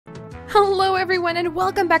Hello everyone and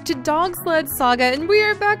welcome back to Dog Sled Saga, and we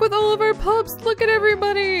are back with all of our pups. Look at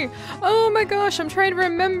everybody. Oh my gosh, I'm trying to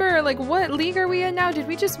remember, like, what league are we in now? Did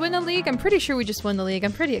we just win a league? I'm pretty sure we just won the league.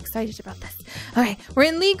 I'm pretty excited about this. Okay, we're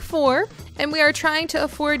in League 4 and we are trying to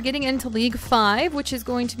afford getting into League 5, which is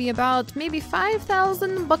going to be about maybe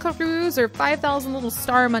 5,000 buckaroos or 5,000 little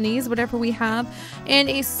star monies, whatever we have, and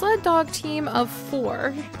a sled dog team of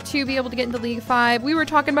 4 to be able to get into League 5. We were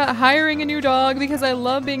talking about hiring a new dog because I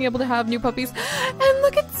love being able to have new puppies. And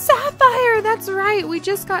look at Sapphire! That's right, we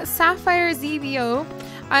just got Sapphire ZVO.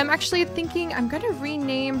 I'm actually thinking I'm gonna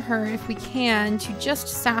rename her if we can to just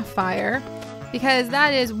Sapphire, because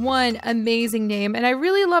that is one amazing name and I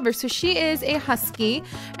really love her. So she is a husky,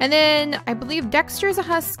 and then I believe Dexter is a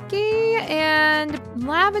husky, and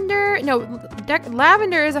Lavender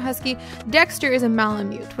is a husky. Dexter is a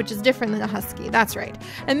Malamute, which is different than a husky. That's right.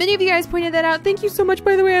 And many of you guys pointed that out. Thank you so much,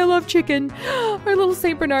 by the way. I love Chicken, our little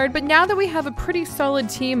Saint Bernard. But now that we have a pretty solid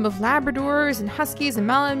team of Labradors and Huskies and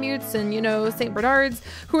Malamutes and, you know, Saint Bernards,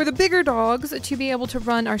 who are the bigger dogs, to be able to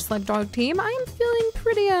run our sled dog team, I am feeling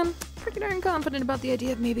pretty darn confident about the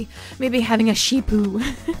idea of maybe having a sheepoo.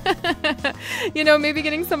 You know, maybe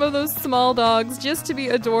getting some of those small dogs just to be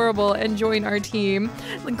adorable and join our team.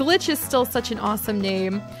 Glitch is still such an awesome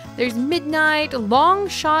name. There's Midnight,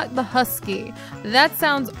 Longshot the Husky. That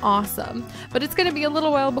sounds awesome, but it's gonna be a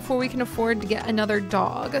little while before we can afford to get another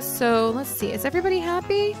dog. So let's see, is everybody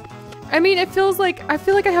happy? I mean, I feel like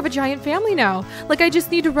I have a giant family now. Like, I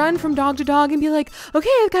just need to run from dog to dog and be like, okay,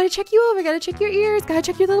 I've got to check you over, got to check your ears, got to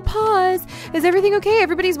check your little paws. Is everything okay?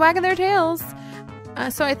 Everybody's wagging their tails.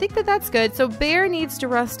 So I think that's good. So Bear needs to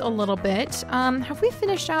rest a little bit. Have we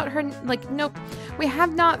finished out her, like, nope. We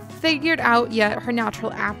have not figured out yet her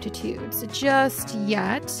natural aptitudes just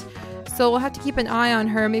yet. So we'll have to keep an eye on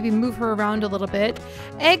her, maybe move her around a little bit.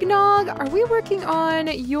 Eggnog, are we working on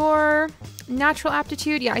your natural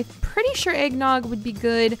aptitude? Yeah, I'm pretty sure Eggnog would be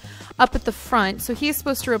good up at the front. So he's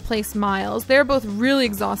supposed to replace Miles. They're both really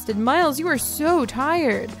exhausted. Miles, you are so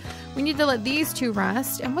tired. We need to let these two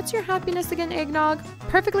rest. And what's your happiness again, Eggnog?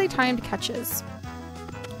 Perfectly timed catches.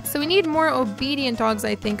 So we need more obedient dogs,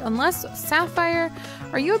 I think, unless Sapphire,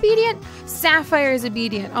 are you obedient? Sapphire is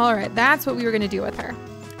obedient. All right, that's what we were going to do with her.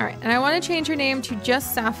 All right, and I want to change her name to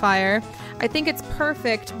just Sapphire. I think it's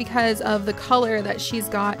perfect because of the color that she's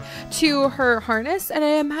got to her harness, and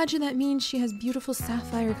I imagine that means she has beautiful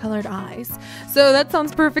sapphire colored eyes. So that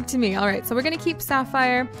sounds perfect to me. All right, so we're gonna keep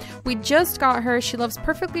Sapphire. We just got her. She loves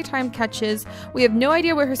perfectly timed catches. We have no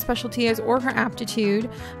idea where her specialty is or her aptitude.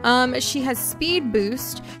 She has speed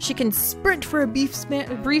boost. She can sprint for a brief span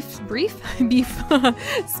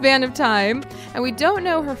of time, and we don't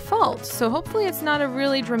know her fault. So hopefully it's not a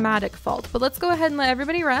really dramatic fault, but let's go ahead and let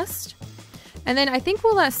everybody rest. And then I think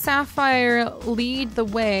we'll let Sapphire lead the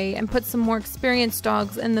way and put some more experienced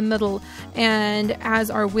dogs in the middle and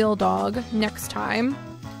as our wheel dog next time.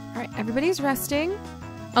 All right, everybody's resting.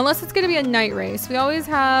 Unless it's going to be a night race. We always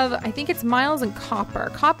have, I think it's Miles and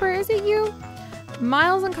Copper. Copper, is it you?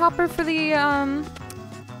 Miles and Copper for the,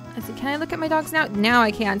 let's see, can I look at my dogs now? Now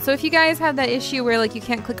I can. So if you guys have that issue where, like, you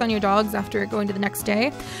can't click on your dogs after going to the next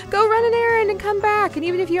day, go run an errand and come back. And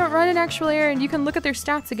even if you don't run an actual errand, you can look at their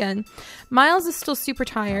stats again. Miles is still super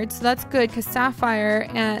tired, so that's good because Sapphire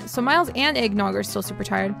and so Miles and Eggnog are still super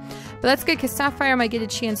tired, but that's good because Sapphire might get a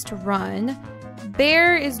chance to run.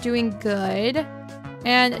 Bear is doing good.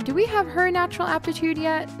 And do we have her natural aptitude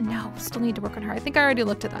yet? No, still need to work on her. I think I already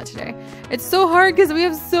looked at that today. It's so hard because we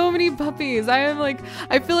have so many puppies. I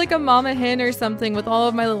feel like a mama hen or something with all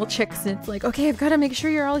of my little chicks. And it's like, okay, I've got to make sure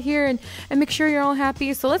you're all here and make sure you're all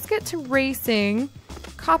happy. So let's get to racing.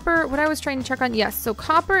 Copper, what I was trying to check on. Yes, so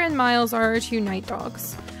Copper and Miles are our 2 night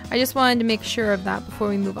dogs. I just wanted to make sure of that before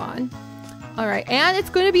we move on. All right, and it's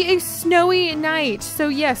going to be a snowy night. So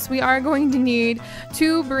yes, we are going to need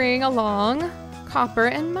to bring along Copper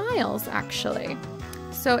and Miles, actually.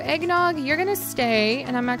 So Eggnog, you're gonna stay,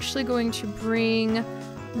 and I'm actually going to bring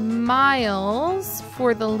Miles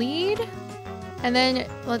for the lead. And then,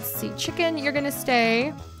 let's see, Chicken, you're gonna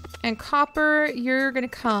stay, and Copper, you're gonna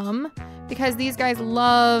come, because these guys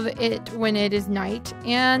love it when it is night.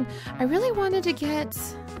 And I really wanted to get,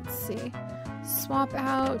 let's see, swap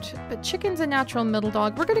out, but Chicken's a natural middle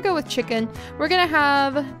dog. We're gonna go with Chicken. We're gonna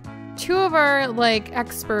have 2 of our, like,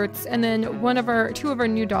 experts and then 2 of our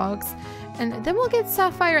new dogs, and then we'll get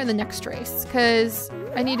Sapphire in the next race because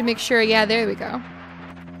I need to make sure. Yeah, there we go.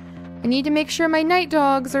 I need to make sure my night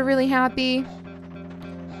dogs are really happy.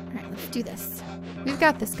 All right, let's do this. We've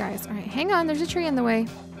got this, guys. All right, hang on, there's a tree in the way.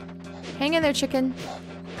 Hang in there, Chicken.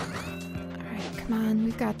 All right, come on,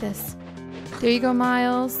 we've got this. There you go,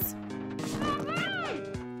 Miles.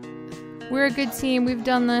 We're a good team. We've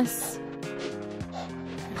done this.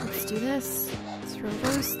 Let's do this. Throw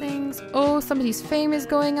those things. Oh, somebody's fame is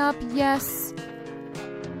going up. Yes.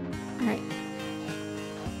 Alright.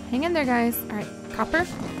 Hang in there, guys. Alright. Copper.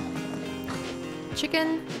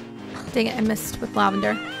 Chicken. Dang it, I missed with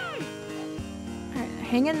lavender. Alright,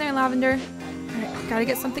 hang in there, lavender. Alright, gotta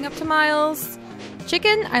get something up to Miles.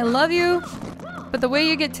 Chicken, I love you. But the way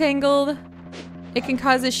you get tangled, it can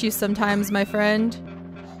cause issues sometimes, my friend.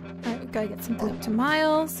 Alright, we gotta get something up to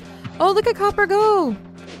Miles. Oh, look at Copper go!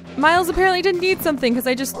 Miles apparently didn't need something because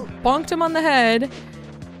I just bonked him on the head.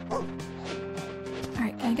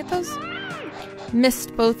 Alright, can I get those?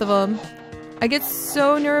 Missed both of them. I get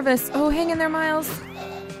so nervous. Oh, hang in there, Miles.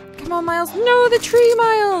 Come on, Miles. No, the tree,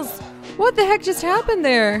 Miles! What the heck just happened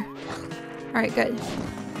there? Alright, good.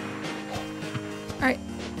 Alright.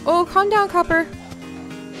 Oh, calm down, Copper.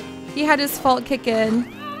 He had his fault kick in,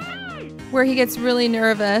 where he gets really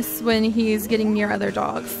nervous when he's getting near other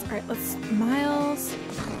dogs. Alright, let's... Miles,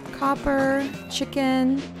 Copper,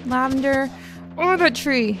 chicken, lavender. Oh, that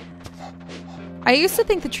tree. I used to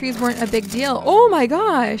think the trees weren't a big deal. Oh my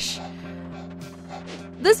gosh!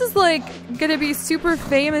 This is like gonna be super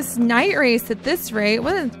famous night race at this rate.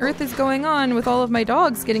 What on earth is going on with all of my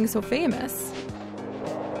dogs getting so famous?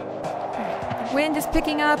 The wind is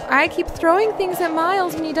picking up. I keep throwing things at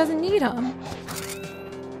Miles when he doesn't need them.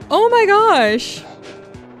 Oh my gosh!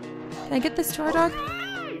 Can I get this to our dog?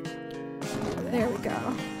 There we go.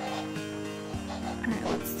 Alright,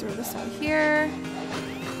 let's throw this out here.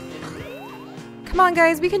 Come on,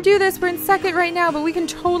 guys, we can do this. We're in second right now, but we can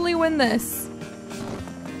totally win this.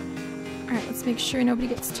 Alright, let's make sure nobody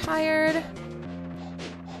gets tired.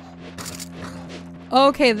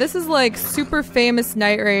 Okay, this is like super famous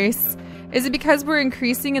night race. Is it because we're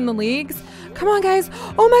increasing in the leagues? Come on, guys.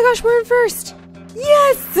 Oh my gosh, we're in first.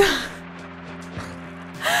 Yes!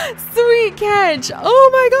 Sweet catch. Oh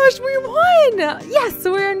my gosh, we won! Yes,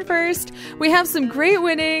 we're in first. We have some great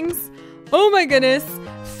winnings. Oh my goodness.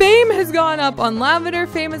 Fame has gone up on lavender.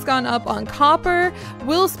 Fame has gone up on copper.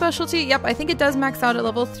 Will's specialty. Yep, I think it does max out at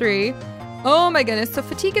level 3. Oh my goodness, so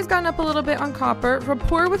fatigue has gone up a little bit on copper.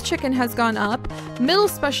 Rapport with chicken has gone up. Middle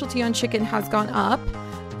specialty on chicken has gone up.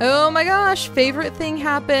 Oh my gosh, favorite thing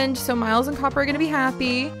happened. So Miles and Copper are gonna be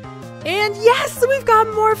happy. And yes, we've got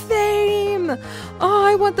more fame! Oh,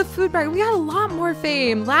 I want the food bag. We got a lot more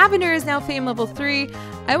fame. Lavender is now fame level 3.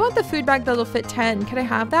 I want the food bag that'll fit 10. Can I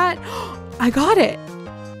have that? I got it!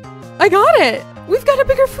 I got it! We've got a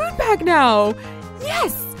bigger food bag now!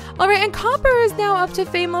 Yes! Alright, and Copper is now up to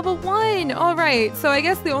fame level 1. Alright, so I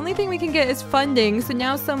guess the only thing we can get is funding. So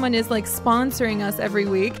now someone is like sponsoring us every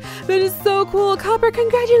week. That is so cool. Copper,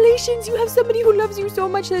 congratulations! You have somebody who loves you so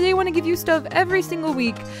much that they want to give you stuff every single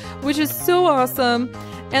week, which is so awesome.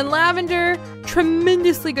 And Lavender,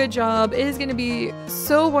 tremendously good job. It is going to be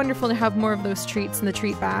so wonderful to have more of those treats in the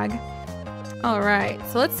treat bag. Alright,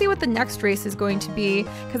 so let's see what the next race is going to be,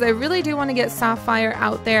 because I really do want to get Sapphire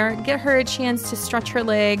out there, get her a chance to stretch her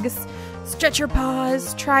legs, stretch her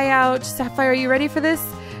paws, try out. Sapphire, are you ready for this?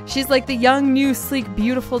 She's like the young, new, sleek,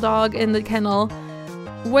 beautiful dog in the kennel.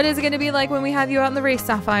 What is it going to be like when we have you out in the race,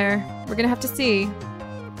 Sapphire? We're going to have to see.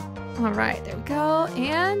 Alright, there we go,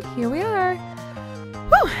 and here we are.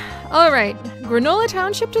 Whew! Alright, Granola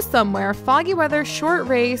Township to somewhere, foggy weather, short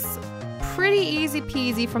race, pretty easy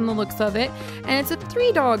peasy from the looks of it, and it's a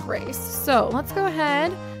 3-dog race. So let's go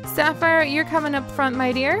ahead. Sapphire, you're coming up front,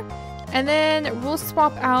 my dear, and then we'll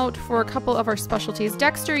swap out for a couple of our specialties.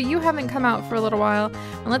 Dexter, you haven't come out for a little while,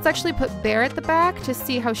 and let's actually put Bear at the back to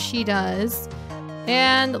see how she does,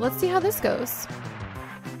 and let's see how this goes.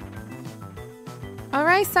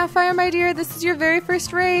 Alright, Sapphire, my dear, this is your very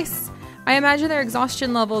first race. I imagine their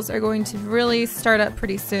exhaustion levels are going to really start up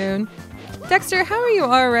pretty soon. Dexter, how are you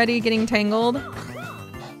already getting tangled?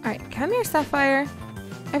 Alright, come here, Sapphire.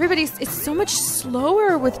 It's so much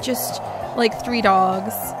slower with just, like, 3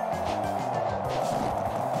 dogs.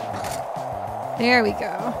 There we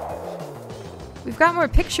go. We've got more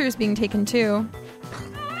pictures being taken, too.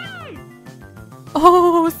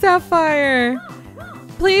 Oh, Sapphire!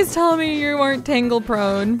 Please tell me you weren't tangle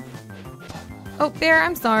prone. Oh, Bear,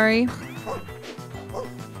 I'm sorry.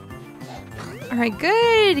 Alright,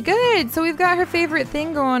 good, good. So we've got her favorite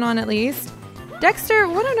thing going on at least. Dexter,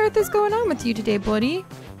 what on earth is going on with you today, buddy?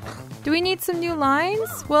 Do we need some new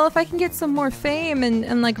lines? Well, if I can get some more fame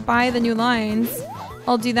and like buy the new lines,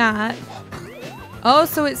 I'll do that. Oh,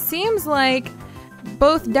 so it seems like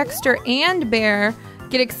both Dexter and Bear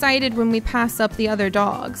get excited when we pass up the other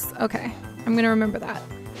dogs. Okay, I'm gonna remember that.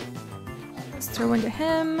 Let's throw one to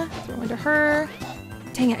him, throw one to her.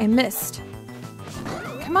 Dang it, I missed.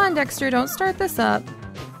 Come on, Dexter, don't start this up.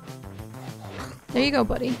 There you go,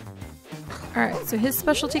 buddy. Alright, so his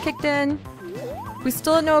specialty kicked in. We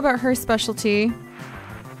still don't know about her specialty.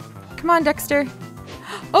 Come on, Dexter.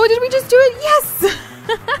 Oh, did we just do it? Yes!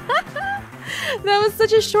 That was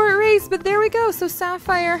such a short race, but there we go. So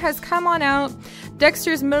Sapphire has come on out.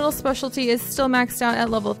 Dexter's middle specialty is still maxed out at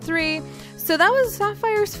level 3. So that was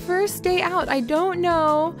Sapphire's first day out. I don't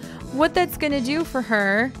know what that's going to do for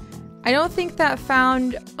her. I don't think that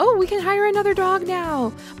found... Oh, we can hire another dog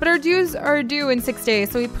now. But our dues are due in 6 days,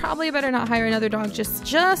 so we probably better not hire another dog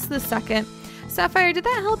just the second. Sapphire, did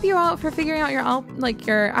that help you out for figuring out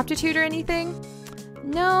your aptitude or anything?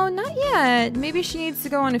 No, not yet. Maybe she needs to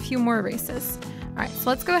go on a few more races. Alright, so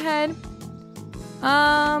let's go ahead.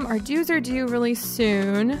 Our dues are due really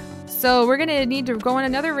soon. So we're gonna need to go on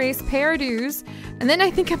another race, pay our dues, and then I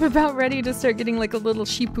think I'm about ready to start getting like a little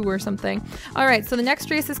sheepoo or something. Alright, so the next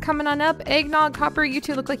race is coming on up. Eggnog, Copper, you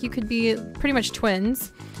two look like you could be pretty much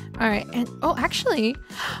twins. Alright, and oh, actually,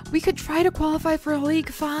 we could try to qualify for a League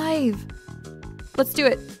 5. Let's do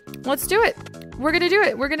it. Let's do it. We're gonna do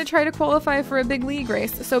it. We're gonna try to qualify for a big league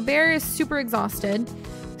race. So Bear is super exhausted.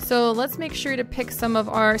 So let's make sure to pick some of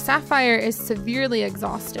our... Sapphire is severely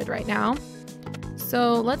exhausted right now.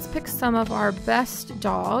 So let's pick some of our best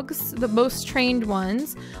dogs, the most trained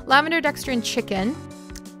ones. Lavender, Dexter, and Chicken.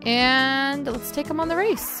 And let's take them on the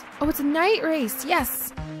race. Oh, it's a night race.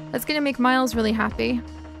 Yes. That's gonna make Miles really happy.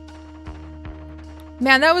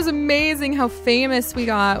 Man, that was amazing how famous we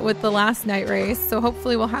got with the last night race. So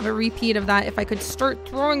hopefully we'll have a repeat of that if I could start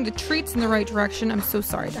throwing the treats in the right direction. I'm so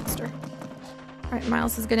sorry, Dexter. All right,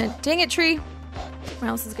 Miles is gonna... Dang it, Tree.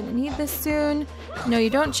 Miles is gonna need this soon. No, you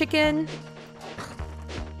don't, Chicken.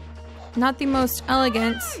 Not the most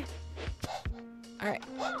elegant. All right,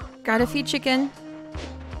 gotta feed Chicken.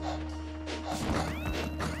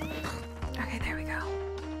 Okay, there we go.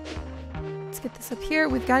 Let's get this up here.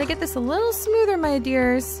 We've got to get this a little smoother, my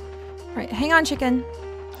dears. All right, hang on, Chicken.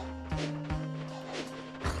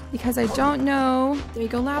 Because I don't know. There you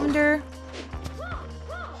go, Lavender.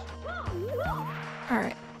 All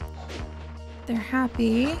right. They're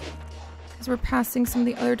happy because we're passing some of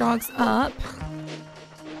the other dogs up.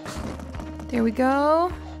 There we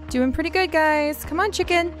go. Doing pretty good, guys. Come on,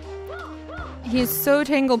 Chicken. He is so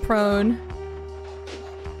tangle prone.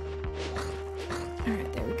 All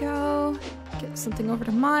right, there we go. Get something over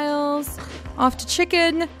to Miles. Off to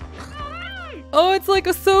Chicken. Oh, it's like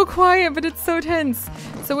so quiet, but it's so tense.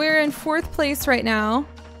 So we're in 4th place right now.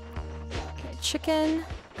 Okay, Chicken.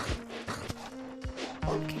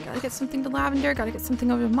 Okay, gotta get something to Lavender. Gotta get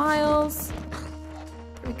something over to Miles.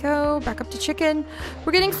 There we go. Back up to Chicken.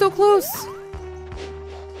 We're getting so close.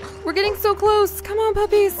 We're getting so close. Come on,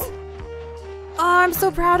 puppies. Oh, I'm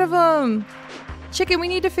so proud of him. Chicken, we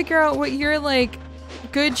need to figure out what your, like,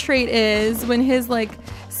 good trait is when his, like,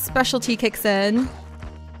 specialty kicks in.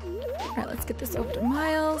 All right, let's get this over to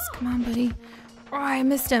Miles. Come on, buddy. Oh, I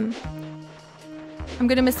missed him. I'm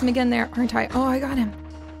gonna miss him again there, aren't I? Oh, I got him.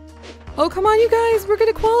 Oh, come on, you guys. We're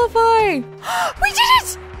gonna qualify. We did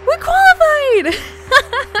it! We qualified!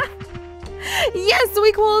 Yes,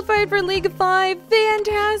 we qualified for League 5.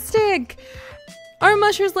 Fantastic! Our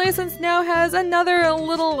Musher's license now has another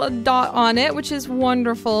little dot on it, which is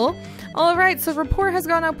wonderful. Alright, so rapport has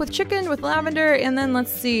gone up with Chicken, with Lavender, and then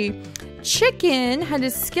let's see. Chicken had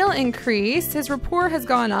his skill increase. His rapport has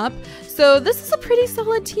gone up. So this is a pretty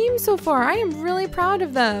solid team so far. I am really proud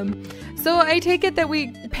of them. So I take it that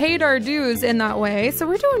we paid our dues in that way. So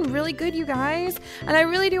we're doing really good, you guys. And I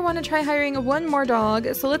really do want to try hiring one more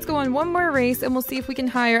dog. So let's go on one more race and we'll see if we can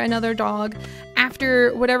hire another dog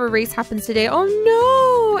after whatever race happens today. Oh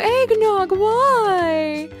no! Eggnog,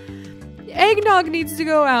 why? Eggnog needs to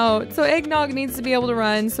go out. So Eggnog needs to be able to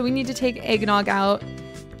run. So we need to take Eggnog out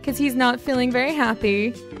because he's not feeling very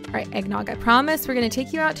happy. All right, Eggnog, I promise we're going to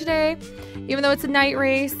take you out today. Even though it's a night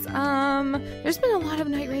race, there's been a lot of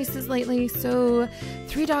night races lately, so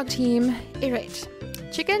 3-dog team. All right,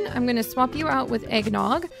 Chicken, I'm gonna swap you out with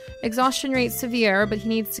Eggnog. Exhaustion rate severe, but he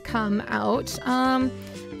needs to come out. And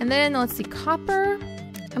then let's see, Copper.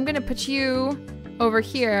 I'm gonna put you over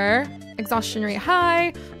here. Exhaustion rate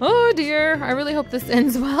high. Oh dear, I really hope this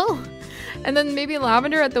ends well. And then maybe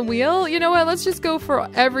Lavender at the wheel. You know what, let's just go for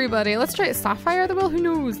everybody. Let's try Sapphire at the wheel, who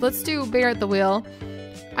knows? Let's do Bear at the wheel.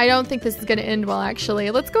 I don't think this is going to end well, actually.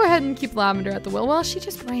 Let's go ahead and keep Lavender at the wheel. Well, she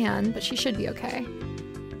just ran, but she should be okay.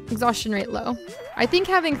 Exhaustion rate low. I think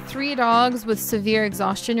having 3 dogs with severe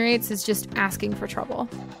exhaustion rates is just asking for trouble.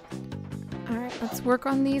 Alright, let's work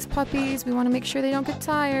on these puppies. We want to make sure they don't get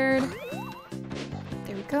tired.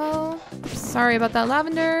 There we go. Sorry about that,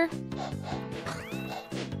 Lavender.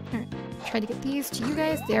 Alright, try to get these to you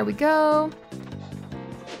guys. There we go.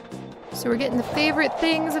 So we're getting the favorite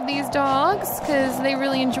things of these dogs because they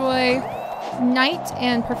really enjoy night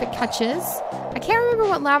and perfect catches. I can't remember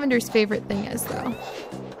what Lavender's favorite thing is though.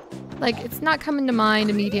 Like, it's not coming to mind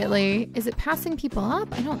immediately. Is it passing people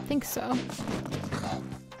up? I don't think so.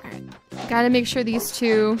 Alright. Gotta make sure these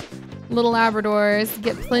two little Labradors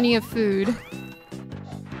get plenty of food.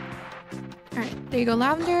 Alright, there you go,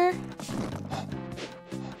 Lavender.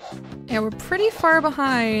 Yeah, we're pretty far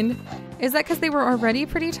behind. Is that because they were already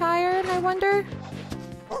pretty tired, I wonder?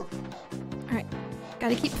 Alright,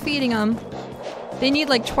 gotta keep feeding them. They need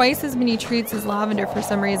like twice as many treats as Lavender for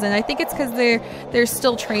some reason. I think it's because they're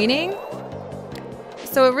still training.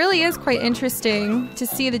 So it really is quite interesting to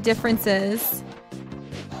see the differences.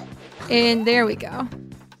 And there we go.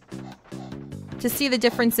 To see the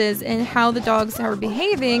differences in how the dogs are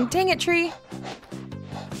behaving. Dang it, Tree!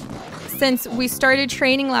 Since we started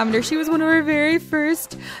training Lavender, she was one of our very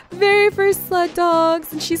first sled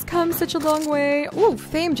dogs, and she's come such a long way. Ooh,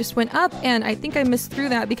 fame just went up, and I think I missed through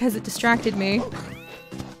that because it distracted me.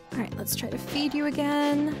 Alright, let's try to feed you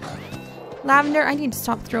again. Lavender, I need to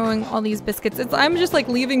stop throwing all these biscuits. I'm just like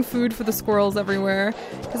leaving food for the squirrels everywhere,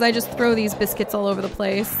 because I just throw these biscuits all over the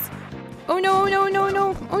place. Oh no, no, no,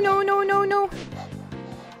 no. Oh no, no, no, no.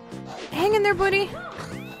 Hang in there, buddy.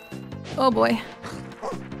 Oh boy.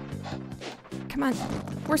 Come on.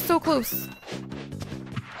 We're so close.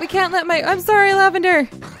 We can't let my... I'm sorry, Lavender.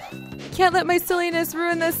 Can't let my silliness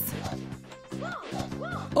ruin this.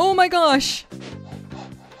 Oh my gosh.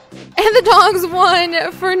 And the dogs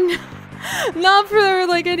won for... Not for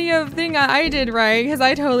like any of thing I did right, because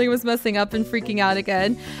I totally was messing up and freaking out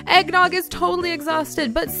again. Eggnog is totally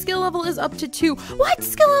exhausted, but skill level is up to 2. What?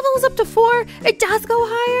 Skill level is up to 4? It does go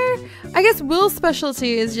higher? I guess Will's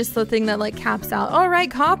specialty is just the thing that like caps out.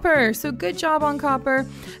 Alright, Copper. So good job on Copper.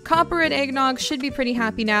 Copper and Eggnog should be pretty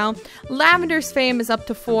happy now. Lavender's fame is up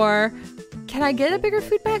to 4. Can I get a bigger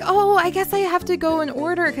food bag? Oh, I guess I have to go in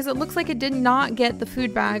order because it looks like it did not get the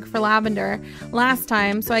food bag for Lavender last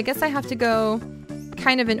time. So I guess I have to go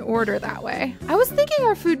kind of in order that way. I was thinking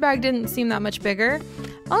our food bag didn't seem that much bigger.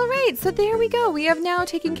 All right, so there we go. We have now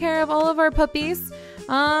taken care of all of our puppies.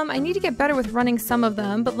 I need to get better with running some of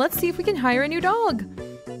them, but let's see if we can hire a new dog.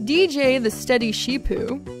 DJ the Steady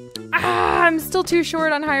Sheepoo. Ah, I'm still too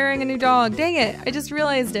short on hiring a new dog. Dang it, I just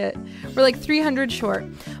realized it. We're like 300 short.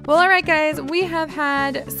 Well, alright guys, we have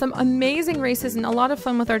had some amazing races and a lot of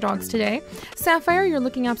fun with our dogs today. Sapphire, you're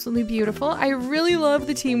looking absolutely beautiful. I really love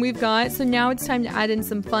the team we've got, so now it's time to add in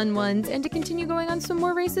some fun ones and to continue going on some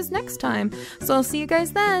more races next time. So I'll see you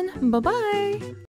guys then. Bye-bye!